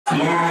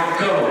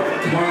Blanco,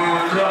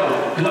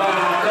 Blanco,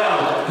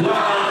 Blanco,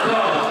 Blanco,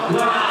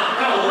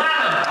 Blanco,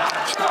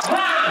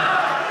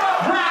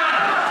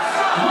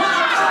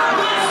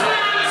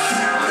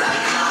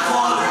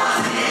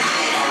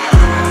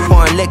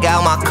 Pouring liquor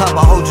out my cup,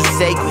 I hold you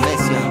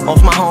sacred.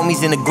 Most my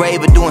homies in the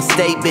grave are doing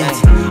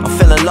statements. I'm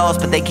feeling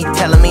lost, but they keep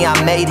telling me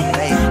I made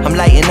it. I'm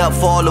lighting up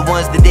for all the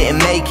ones that didn't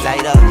make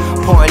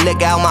it. Pouring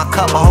liquor out my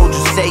cup, I hold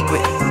you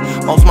sacred.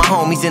 Most my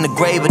homies in the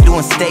grave are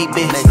doing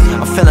statements.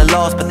 I'm feeling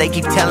lost, but they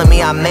keep telling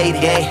me I made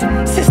it.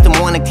 Yeah. System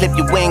wanna clip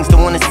your wings,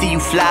 don't wanna see you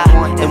fly.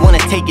 They wanna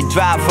take your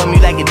drive from you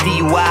like a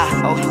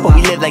DUI. But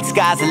we live like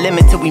sky's the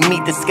limit till we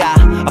meet the sky.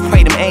 I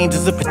pray them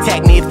angels will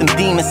protect me if them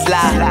demons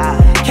slide.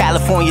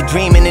 California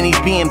dreaming in these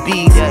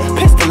B&Bs.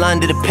 Pistol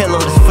under the pillow,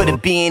 this for the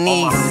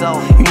B&Es.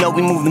 You know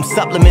we move them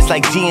supplements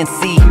like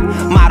GNC.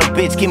 Model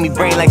bitch give me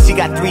brain like she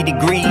got 3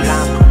 degrees.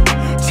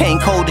 Chain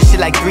cold as shit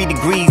like 3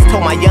 degrees.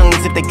 Told my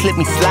youngins if they clip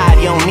me slide,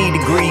 you don't need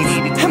degrees.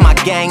 And my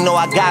gang know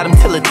I got them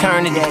till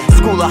eternity.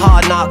 School of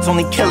hard knocks,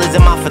 only killers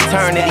in my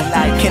fraternity.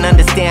 Can't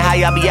understand how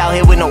y'all be out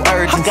here with no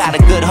urgency. I got a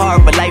good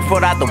heart, but life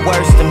brought out the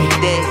worst of me.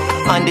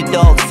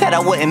 Underdog said I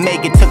wouldn't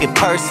make it, took it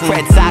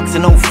personally. Red socks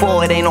in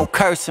 04, it ain't no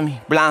cursing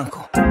me.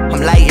 Blanco.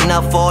 I'm lighting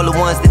up for all the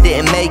ones that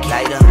didn't make it.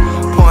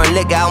 Pouring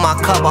liquor out my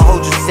cup, I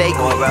hold you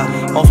sacred.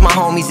 Most my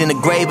homies in the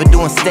grave are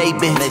doing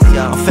statements.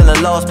 I'm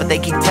feeling lost, but they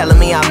keep telling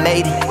me I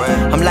made it.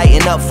 I'm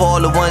lighting up for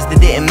all the ones that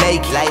didn't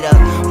make it.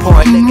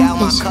 Pouring liquor out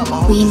my cup, I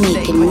hold you sacred. We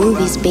making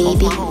movies,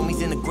 baby.